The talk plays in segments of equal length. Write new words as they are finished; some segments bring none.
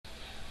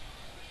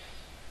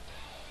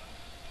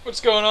What's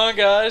going on,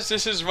 guys?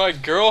 This is my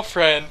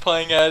girlfriend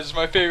playing as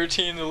my favorite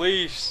team, the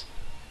Leafs.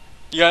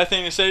 You got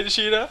anything to say,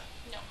 Dashita?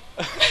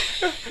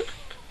 No.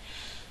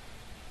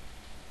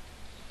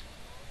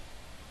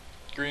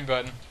 Green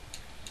button.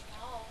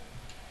 No.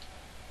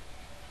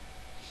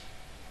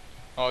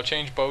 Oh,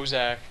 change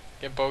Bozak.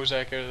 Get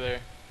Bozak out of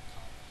there.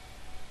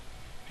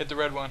 Hit the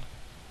red one.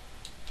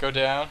 Go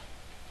down.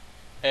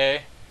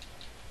 A.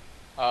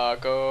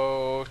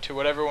 Go to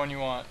whatever one you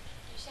want.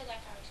 You said that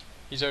guy was.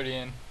 He's already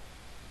in.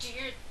 Dude,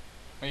 you're.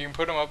 Well, you can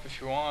put him up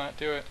if you want.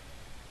 Do it.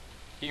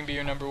 He can be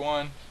your number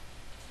one.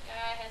 This guy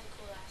has a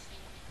cool last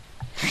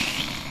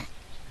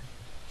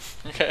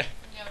name. Okay.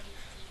 No,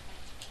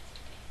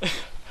 he's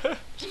defense.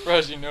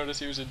 Surprised you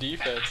noticed he was a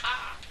defense.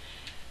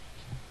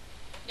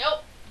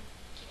 Nope.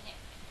 Keeping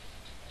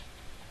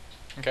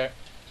it. Okay.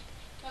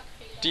 Look,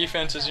 figure that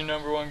Defense out is your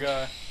yourself. number one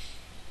guy.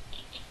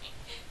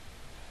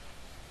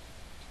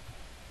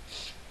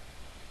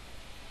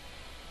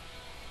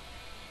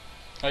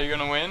 Are you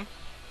gonna win?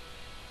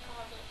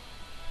 Probably.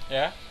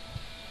 Yeah?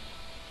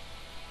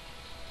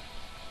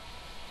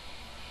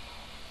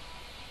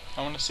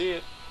 I wanna see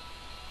it.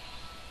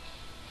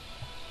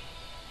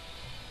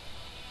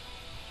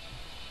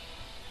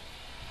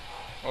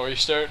 Oh, you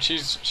start.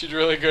 She's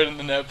really good in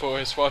the net,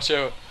 boys. Watch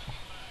out.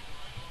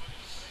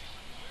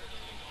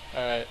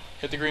 All right,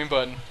 hit the green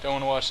button. Don't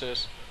want to watch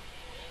this.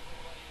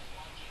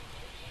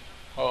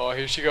 Oh,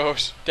 here she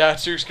goes.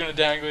 Datsuk's gonna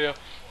dangle you.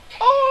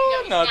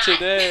 Oh, No, not he's not.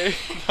 today.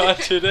 Not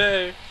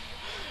today.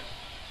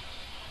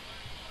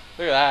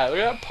 Look at that. Look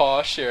at that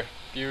posture.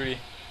 Beauty.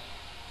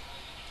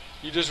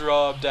 You just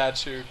robbed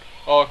Datsuk.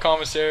 Oh,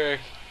 Commissaric,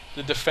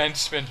 the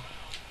defenseman.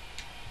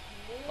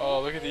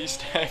 Oh, look at these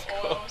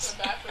tangles.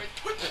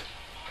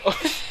 Oh.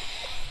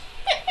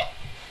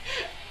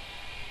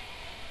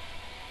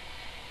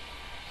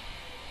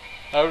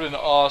 That would have been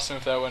awesome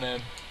if that went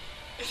in.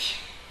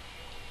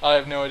 I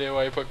have no idea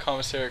why you put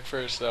Commissaric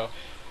first, though.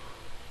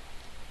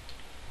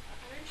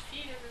 I've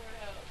seen everyone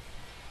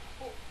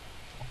else.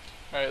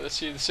 Alright, let's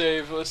see the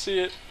save. Let's see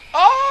it.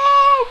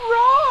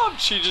 Oh, Rob!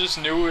 She just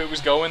knew it was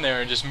going there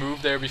and just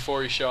moved there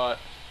before he shot.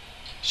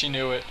 She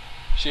knew it.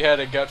 She had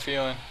a gut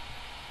feeling.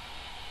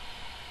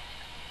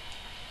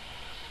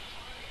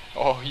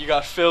 Oh, you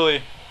got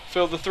Philly.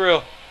 Phil the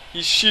thrill.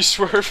 She's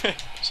swerving.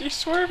 She's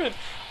swerving.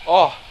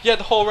 Oh, you had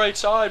the whole right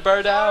side.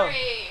 Bar down.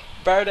 Sorry.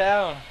 Bar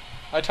down.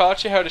 I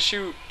taught you how to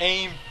shoot.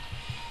 Aim.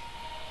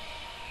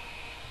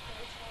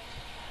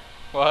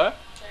 What?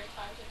 Third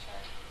time's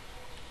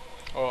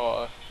a charm.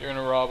 Oh, you're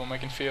gonna rob him. I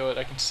can feel it.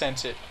 I can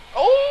sense it.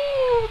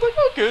 Oh, look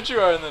how good you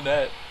are in the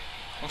net.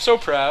 I'm so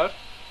proud.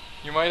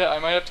 I might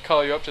have to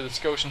call you up to the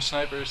Scotian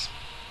Snipers.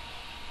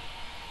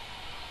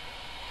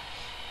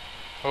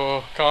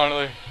 Oh,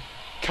 Connolly.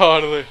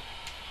 Connolly.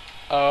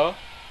 Oh.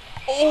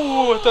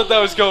 Oh, I thought that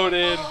was going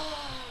in. Oh,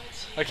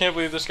 I can't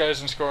believe this guy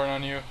isn't scoring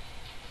on you.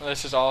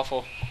 This is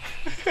awful.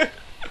 maybe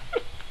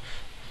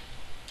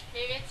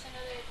it's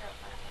another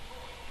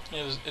girlfriend.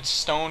 Yeah, it's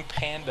Stone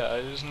Panda.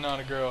 It is not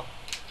a girl.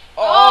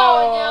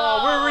 Oh,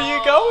 no. Where were you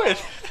going?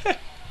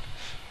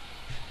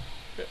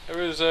 It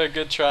was a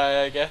good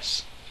try, I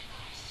guess.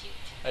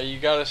 Shoot. You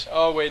got us.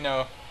 Oh wait,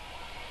 no.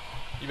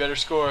 You better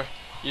score.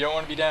 You don't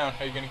want to be down.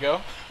 Are you gonna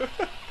go? Let's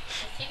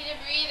take a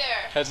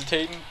breather.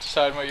 Hesitating,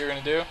 deciding what you're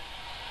gonna do. Bitch,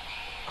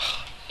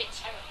 I will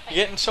fight. You're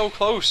getting so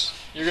close.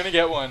 You're gonna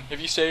get one. If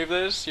you save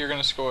this, you're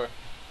gonna score.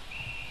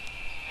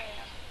 I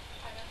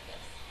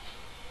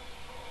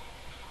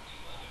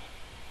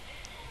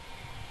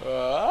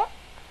got this.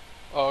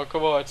 Oh,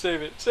 come on,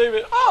 save it, save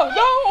it. Oh,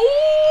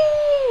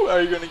 no! Ooh! Are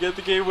you gonna get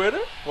the game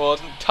winner? Well,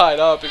 it's tied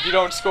up. If you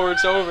don't score,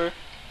 it's over.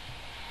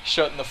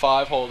 Shutting the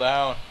 5-hole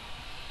down.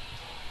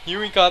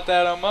 You ain't got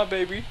that on my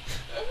baby.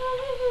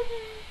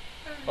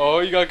 Oh,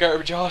 you got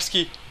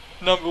Garbajoski,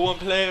 number one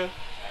player.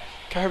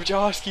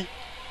 Garbajoski.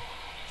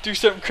 Do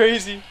something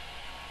crazy.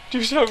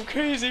 Do something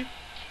crazy.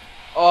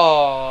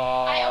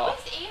 Oh. I always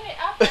aim it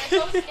up and it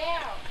goes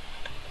down.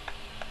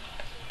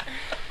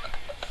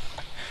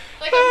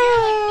 Like I'm here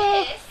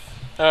like this.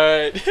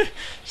 Alright,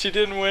 she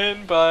didn't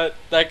win, but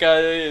that guy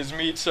is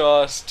meat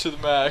sauce to the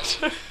max.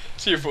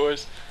 See you,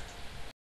 boys.